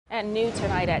And new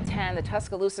tonight at 10, the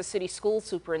Tuscaloosa City School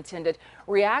Superintendent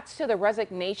reacts to the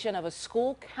resignation of a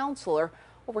school counselor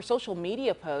over social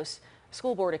media posts. The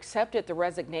school board accepted the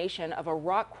resignation of a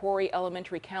Rock Quarry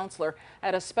Elementary counselor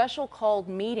at a special called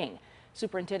meeting.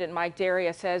 Superintendent Mike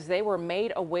Daria says they were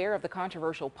made aware of the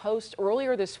controversial post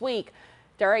earlier this week.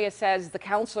 Daria says the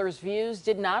counselor's views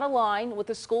did not align with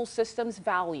the school system's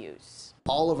values.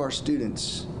 All of our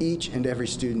students, each and every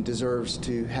student, deserves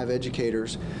to have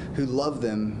educators who love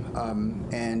them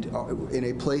and in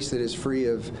a place that is free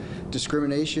of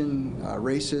discrimination,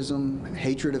 racism,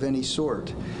 hatred of any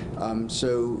sort.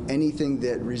 So anything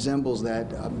that resembles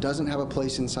that doesn't have a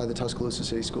place inside the Tuscaloosa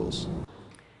City Schools.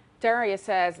 Daria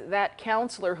says that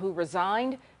counselor who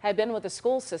resigned had been with the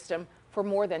school system for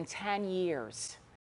more than 10 years.